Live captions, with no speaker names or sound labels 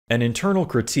An internal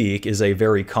critique is a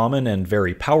very common and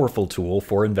very powerful tool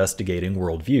for investigating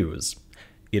worldviews.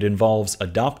 It involves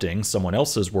adopting someone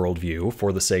else's worldview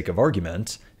for the sake of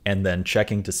argument, and then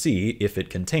checking to see if it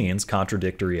contains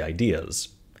contradictory ideas.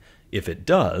 If it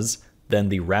does, then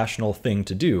the rational thing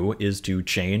to do is to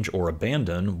change or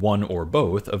abandon one or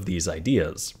both of these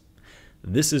ideas.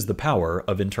 This is the power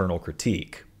of internal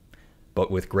critique.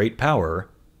 But with great power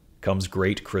comes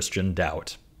great Christian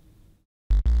doubt.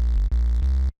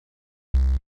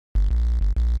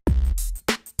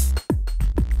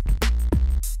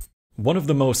 One of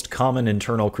the most common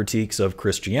internal critiques of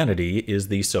Christianity is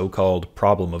the so-called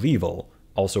problem of evil,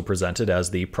 also presented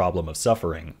as the problem of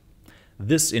suffering.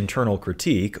 This internal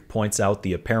critique points out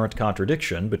the apparent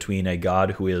contradiction between a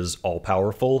God who is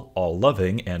all-powerful,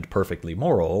 all-loving, and perfectly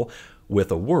moral,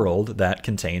 with a world that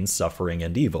contains suffering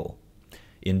and evil.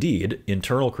 Indeed,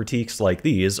 internal critiques like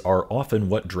these are often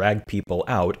what drag people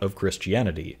out of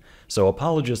Christianity, so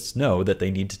apologists know that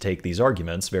they need to take these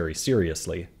arguments very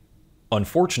seriously.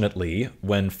 Unfortunately,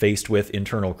 when faced with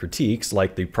internal critiques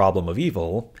like the problem of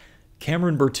evil,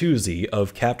 Cameron Bertuzzi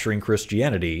of Capturing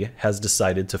Christianity has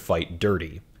decided to fight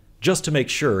dirty, just to make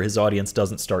sure his audience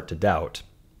doesn't start to doubt.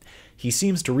 He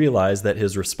seems to realize that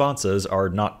his responses are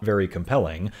not very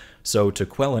compelling, so to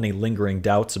quell any lingering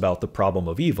doubts about the problem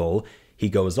of evil, he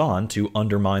goes on to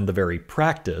undermine the very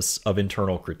practice of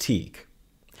internal critique.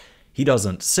 He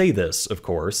doesn't say this, of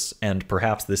course, and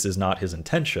perhaps this is not his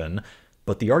intention,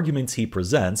 but the arguments he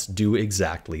presents do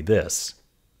exactly this.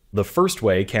 The first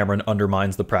way Cameron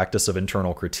undermines the practice of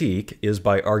internal critique is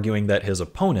by arguing that his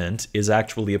opponent is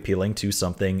actually appealing to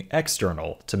something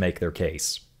external to make their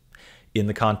case. In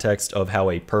the context of how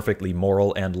a perfectly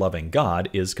moral and loving God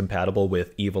is compatible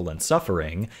with evil and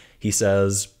suffering, he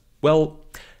says, well,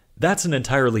 that's an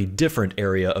entirely different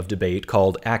area of debate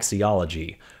called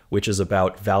axiology, which is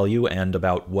about value and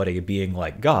about what a being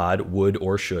like God would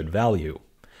or should value.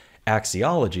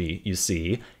 Axiology, you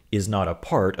see, is not a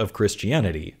part of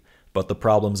Christianity, but the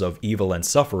problems of evil and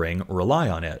suffering rely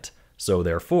on it, so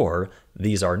therefore,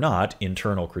 these are not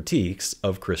internal critiques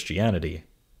of Christianity.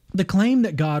 The claim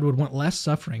that God would want less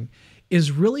suffering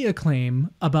is really a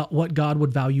claim about what God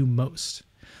would value most.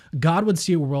 God would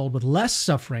see a world with less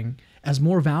suffering as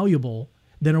more valuable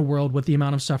than a world with the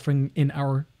amount of suffering in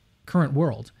our current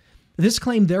world. This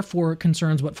claim, therefore,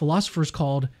 concerns what philosophers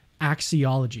called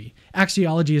axiology.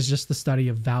 Axiology is just the study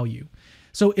of value.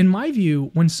 So in my view,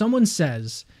 when someone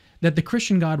says that the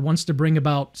Christian God wants to bring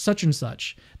about such and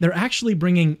such, they're actually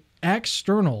bringing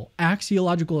external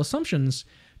axiological assumptions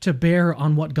to bear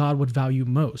on what God would value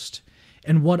most.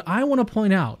 And what I want to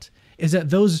point out is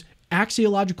that those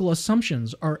axiological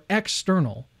assumptions are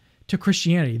external to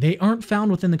Christianity. They aren't found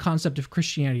within the concept of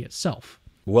Christianity itself.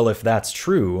 Well, if that's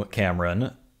true,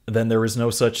 Cameron, then there is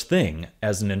no such thing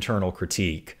as an internal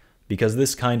critique, because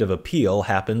this kind of appeal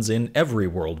happens in every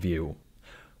worldview.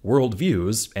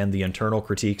 Worldviews, and the internal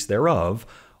critiques thereof,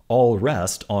 all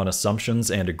rest on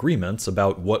assumptions and agreements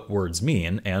about what words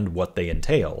mean and what they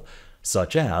entail,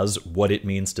 such as what it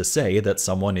means to say that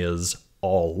someone is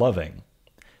all-loving.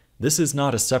 This is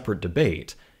not a separate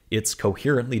debate, it's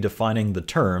coherently defining the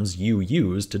terms you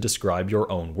use to describe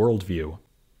your own worldview.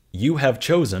 You have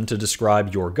chosen to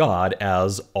describe your God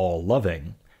as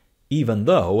all-loving, even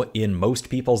though, in most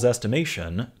people's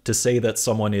estimation, to say that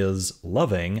someone is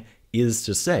loving is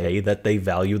to say that they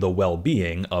value the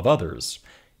well-being of others.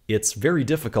 It's very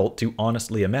difficult to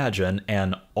honestly imagine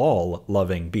an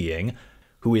all-loving being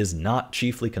who is not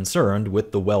chiefly concerned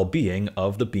with the well-being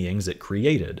of the beings it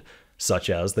created, such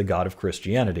as the God of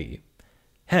Christianity.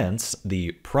 Hence,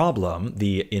 the problem,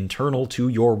 the internal to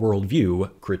your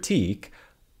worldview critique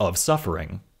of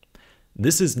suffering.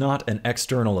 This is not an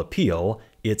external appeal,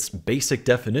 it's basic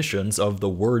definitions of the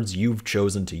words you've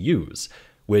chosen to use,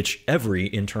 which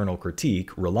every internal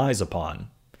critique relies upon.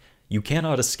 You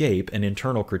cannot escape an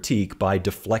internal critique by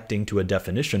deflecting to a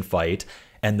definition fight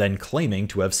and then claiming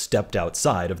to have stepped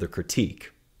outside of the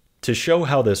critique. To show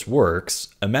how this works,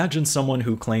 imagine someone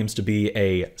who claims to be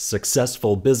a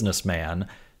successful businessman,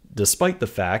 despite the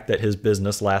fact that his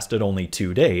business lasted only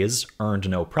 2 days, earned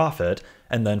no profit,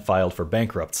 and then filed for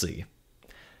bankruptcy.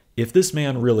 If this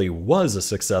man really was a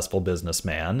successful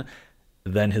businessman,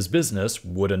 then his business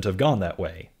wouldn't have gone that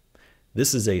way.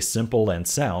 This is a simple and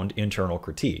sound internal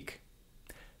critique.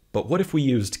 But what if we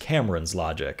used Cameron's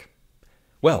logic?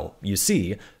 Well, you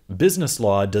see, business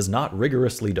law does not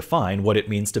rigorously define what it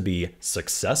means to be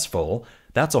successful.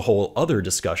 That's a whole other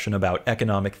discussion about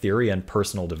economic theory and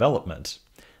personal development.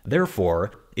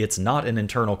 Therefore, it's not an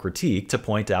internal critique to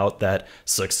point out that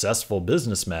successful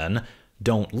businessmen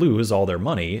don't lose all their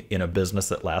money in a business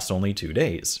that lasts only 2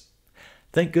 days.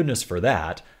 Thank goodness for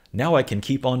that. Now I can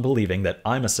keep on believing that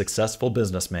I'm a successful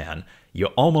businessman. You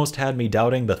almost had me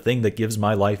doubting the thing that gives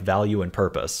my life value and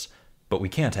purpose. But we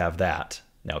can't have that,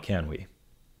 now can we?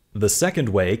 The second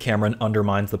way Cameron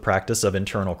undermines the practice of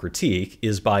internal critique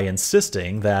is by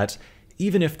insisting that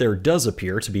even if there does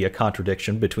appear to be a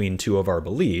contradiction between two of our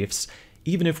beliefs,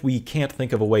 even if we can't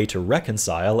think of a way to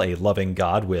reconcile a loving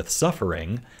God with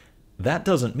suffering, that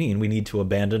doesn't mean we need to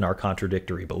abandon our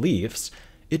contradictory beliefs.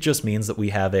 It just means that we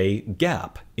have a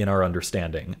gap in our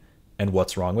understanding. And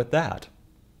what's wrong with that?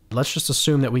 Let's just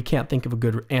assume that we can't think of a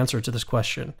good answer to this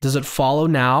question. Does it follow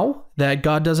now that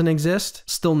God doesn't exist?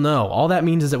 Still no. All that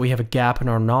means is that we have a gap in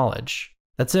our knowledge.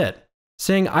 That's it.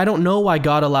 Saying, I don't know why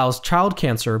God allows child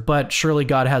cancer, but surely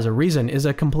God has a reason, is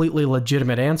a completely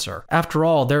legitimate answer. After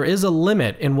all, there is a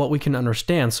limit in what we can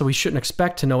understand, so we shouldn't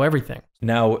expect to know everything.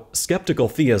 Now, skeptical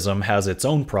theism has its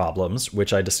own problems,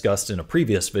 which I discussed in a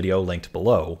previous video linked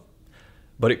below.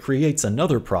 But it creates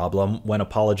another problem when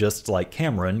apologists like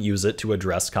Cameron use it to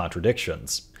address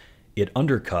contradictions. It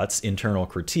undercuts internal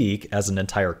critique as an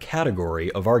entire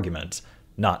category of argument,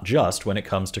 not just when it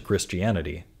comes to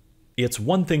Christianity. It's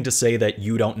one thing to say that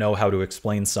you don't know how to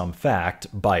explain some fact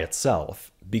by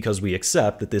itself, because we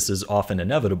accept that this is often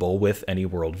inevitable with any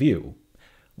worldview.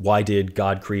 Why did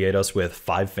God create us with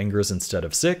 5 fingers instead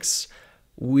of 6?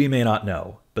 We may not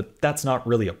know, but that's not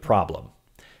really a problem.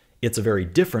 It's a very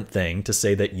different thing to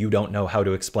say that you don't know how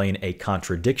to explain a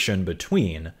contradiction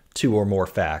between 2 or more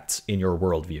facts in your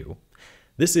worldview.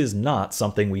 This is not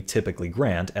something we typically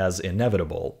grant as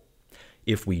inevitable.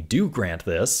 If we do grant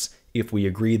this, if we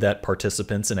agree that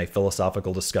participants in a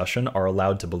philosophical discussion are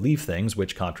allowed to believe things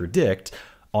which contradict,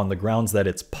 on the grounds that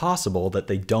it's possible that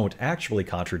they don't actually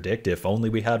contradict if only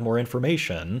we had more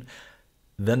information,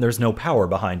 then there's no power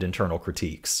behind internal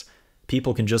critiques.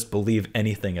 People can just believe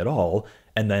anything at all,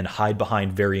 and then hide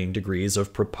behind varying degrees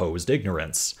of proposed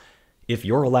ignorance. If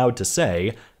you're allowed to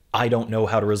say, I don't know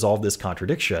how to resolve this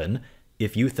contradiction,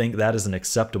 if you think that is an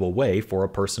acceptable way for a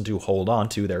person to hold on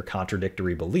to their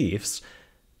contradictory beliefs,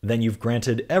 then you've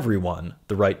granted everyone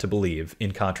the right to believe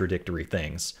in contradictory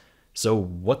things. So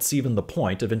what's even the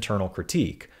point of internal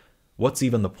critique? What's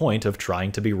even the point of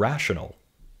trying to be rational?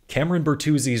 Cameron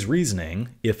Bertuzzi's reasoning,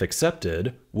 if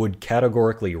accepted, would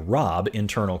categorically rob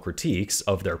internal critiques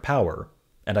of their power.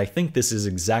 And I think this is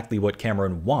exactly what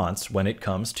Cameron wants when it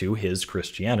comes to his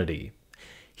Christianity.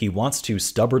 He wants to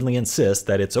stubbornly insist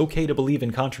that it's okay to believe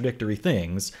in contradictory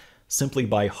things simply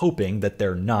by hoping that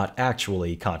they're not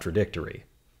actually contradictory.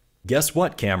 Guess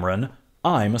what, Cameron?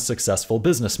 I'm a successful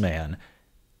businessman,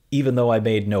 even though I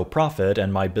made no profit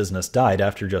and my business died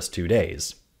after just 2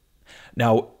 days.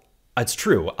 Now, it's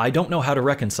true, I don't know how to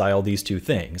reconcile these two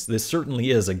things. This certainly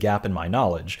is a gap in my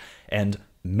knowledge, and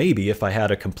maybe if I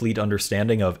had a complete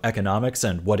understanding of economics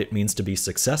and what it means to be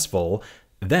successful,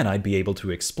 then I'd be able to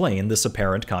explain this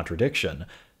apparent contradiction.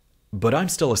 But I'm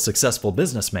still a successful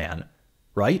businessman,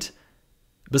 right?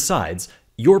 Besides,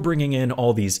 you're bringing in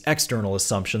all these external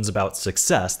assumptions about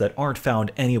success that aren't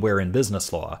found anywhere in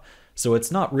business law, so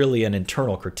it's not really an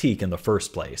internal critique in the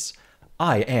first place.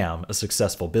 I am a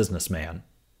successful businessman.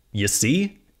 You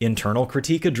see? Internal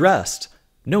critique addressed.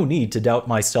 No need to doubt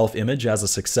my self-image as a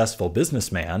successful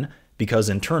businessman, because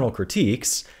internal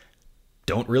critiques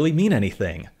don't really mean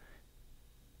anything.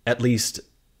 At least,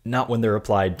 not when they're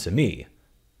applied to me.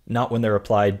 Not when they're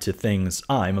applied to things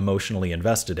I'm emotionally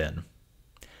invested in.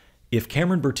 If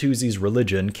Cameron Bertuzzi's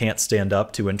religion can't stand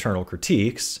up to internal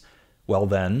critiques, well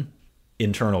then,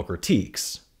 internal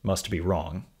critiques must be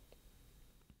wrong.